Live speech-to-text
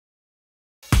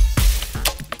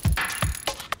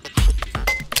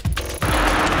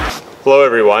Hello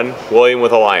everyone, William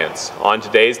with Alliance. On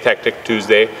today's Tech Tip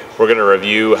Tuesday, we're going to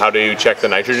review how to check the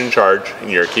nitrogen charge in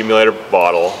your accumulator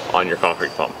bottle on your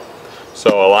concrete pump.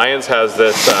 So Alliance has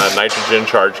this nitrogen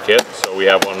charge kit, so we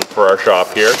have one for our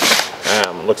shop here.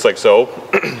 Looks like so.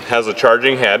 Has a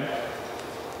charging head.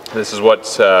 This is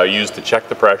what's used to check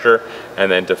the pressure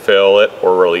and then to fill it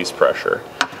or release pressure.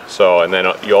 So, and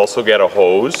then you also get a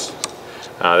hose.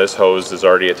 This hose is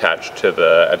already attached to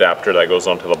the adapter that goes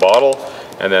onto the bottle.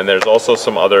 And then there's also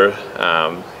some other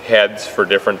heads for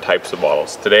different types of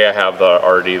bottles. Today I have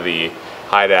already the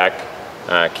Hydac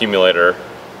accumulator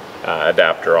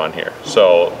adapter on here.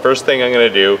 So first thing I'm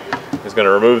going to do is going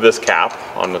to remove this cap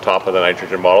on the top of the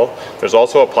nitrogen bottle. There's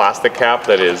also a plastic cap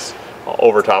that is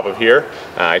over top of here.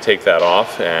 I take that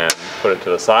off and put it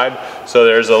to the side. So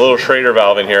there's a little Schrader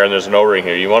valve in here and there's an O-ring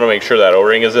here. You want to make sure that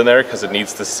O-ring is in there because it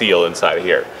needs to seal inside of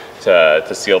here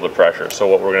to seal the pressure. So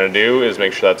what we're going to do is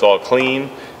make sure that's all clean,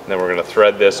 and then we're going to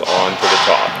thread this onto the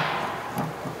top.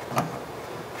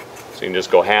 So you can just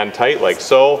go hand tight like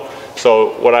so.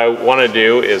 So what I want to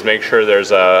do is make sure there's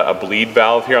a bleed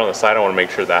valve here on the side. I want to make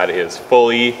sure that is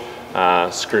fully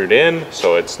screwed in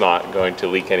so it's not going to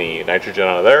leak any nitrogen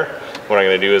out of there. What I'm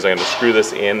going to do is I'm going to screw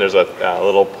this in. There's a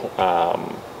little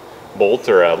bolt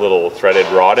or a little threaded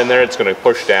rod in there. It's going to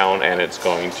push down and it's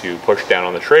going to push down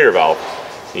on the Schrader valve.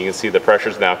 You can see the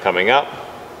pressure's now coming up.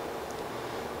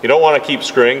 You don't want to keep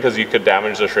screwing because you could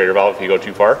damage the Schrader valve if you go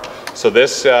too far. So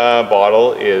this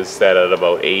bottle is set at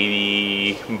about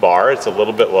 80 bar. It's a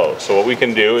little bit low. So what we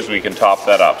can do is we can top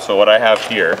that up. So what I have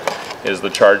here is the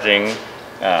charging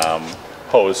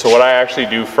hose. So what I actually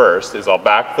do first is I'll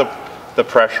back the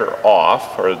pressure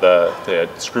off, or the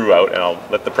screw out, and I'll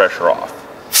let the pressure off.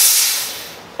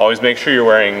 Always make sure you're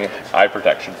wearing eye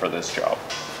protection for this job.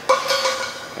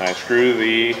 And I screw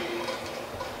the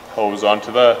hose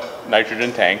onto the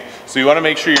nitrogen tank. So you want to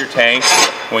make sure your tank,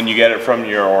 when you get it from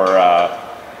your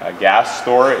gas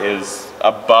store, is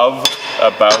above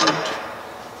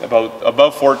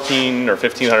 14 or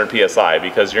 1500 psi,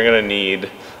 because you're going to need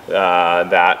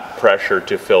that pressure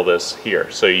to fill this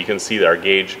here. So you can see that our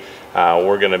gauge,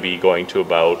 we're going to be going to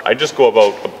about, I just go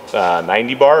about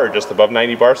 90 bar or just above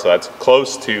 90 bar, so that's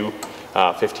close to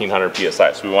 1500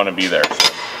 psi. So we want to be there.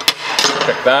 So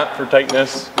check that for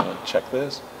tightness. Check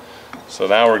this. So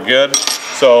now we're good.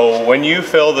 So when you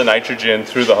fill the nitrogen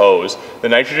through the hose, the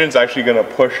nitrogen is actually going to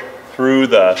push through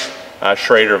the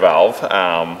Schrader valve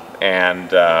and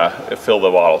fill the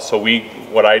bottle. So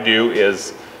what I do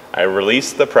is I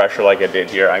release the pressure like I did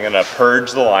here. I'm going to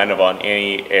purge the line on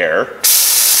any air,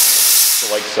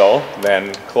 so like so.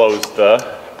 Then close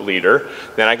the bleeder.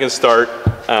 Then I can start.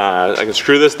 I can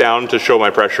screw this down to show my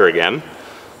pressure again.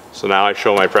 So now I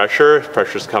show my pressure.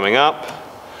 Pressure's coming up.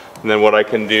 And then what I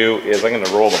can do is I'm going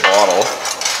to roll the bottle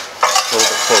a little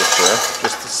bit closer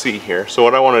just to see here. So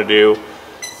what I want to do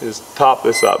is top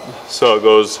this up. So it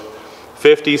goes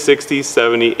 50, 60,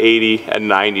 70, 80, and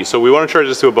 90. So we want to charge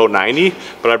this to about 90,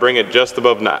 but I bring it just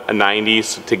above 90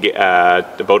 to get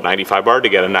about 95 bar to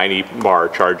get a 90 bar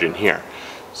charge in here.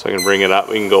 So I can bring it up.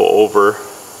 We can go over.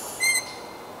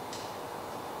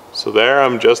 So there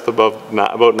I'm just above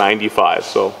about 95.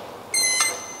 So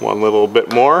one little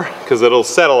bit more, because it'll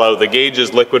settle out. The gauge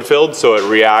is liquid filled, so it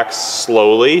reacts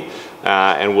slowly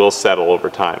and will settle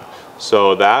over time.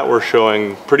 So that we're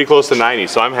showing pretty close to 90.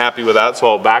 So I'm happy with that. So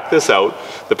I'll back this out.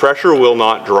 The pressure will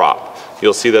not drop.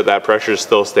 You'll see that pressure is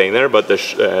still staying there, but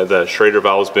the Schrader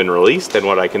valve has been released. And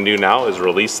what I can do now is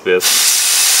release this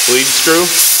bleed screw,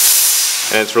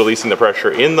 and it's releasing the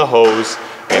pressure in the hose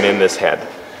and in this head.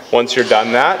 Once you're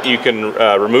done that, you can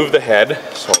remove the head.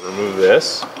 So I'll remove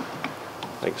this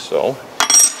like so.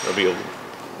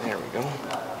 There we go.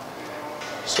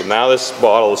 So now this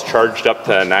bottle is charged up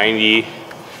to 90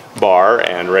 bar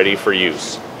and ready for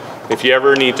use. If you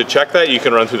ever need to check that, you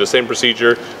can run through the same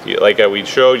procedure like we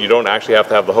showed. You don't actually have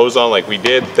to have the hose on like we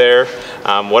did there.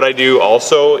 What I do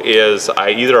also is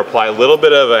I either apply a little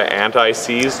bit of an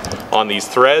anti-seize on these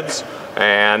threads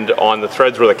and on the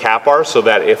threads where the cap are, so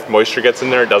that if moisture gets in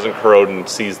there, it doesn't corrode and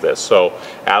seize this. So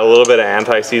add a little bit of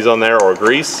anti-seize on there, or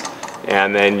grease,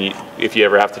 and then if you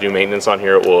ever have to do maintenance on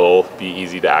here, it will be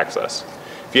easy to access.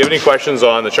 If you have any questions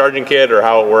on the charging kit or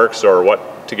how it works or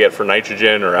what to get for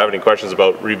nitrogen, or have any questions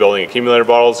about rebuilding accumulator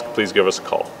bottles, please give us a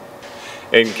call.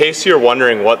 In case you're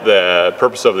wondering what the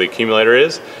purpose of the accumulator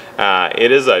is,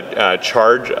 it is a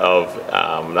charge of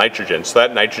nitrogen. So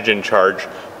that nitrogen charge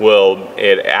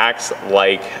it acts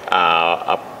like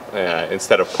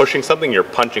instead of pushing something, you're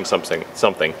punching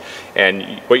something.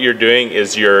 And what you're doing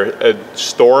is you're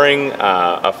storing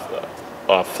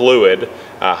a fluid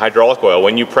hydraulic oil.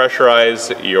 When you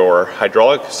pressurize your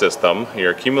hydraulic system,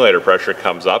 your accumulator pressure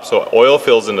comes up, so oil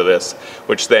fills into this,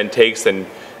 which then takes and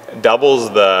doubles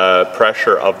the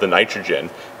pressure of the nitrogen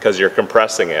because you're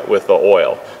compressing it with the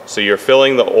oil. So you're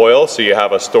filling the oil, so you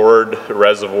have a stored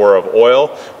reservoir of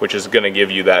oil, which is going to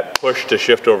give you that push to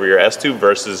shift over your S-tube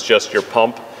versus just your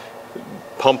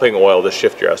pumping oil to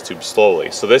shift your S-tube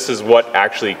slowly. So this is what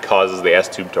actually causes the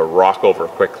S-tube to rock over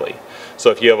quickly.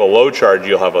 So if you have a low charge,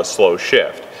 you'll have a slow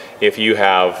shift. If you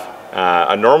have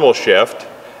a normal shift,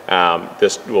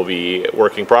 this will be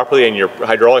working properly and your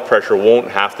hydraulic pressure won't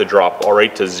have to drop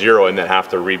right to zero and then have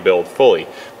to rebuild fully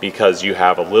because you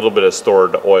have a little bit of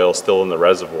stored oil still in the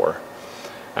reservoir.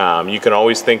 You can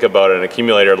always think about an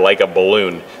accumulator like a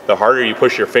balloon. The harder you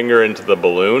push your finger into the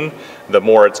balloon, the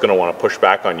more it's going to want to push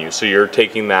back on you. So you're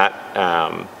taking that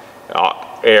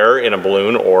air in a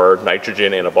balloon or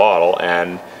nitrogen in a bottle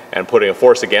and putting a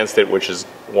force against it, which is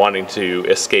wanting to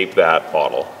escape that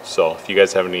bottle. So if you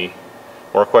guys have any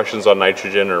more questions on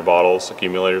nitrogen or bottles,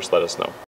 accumulators, let us know.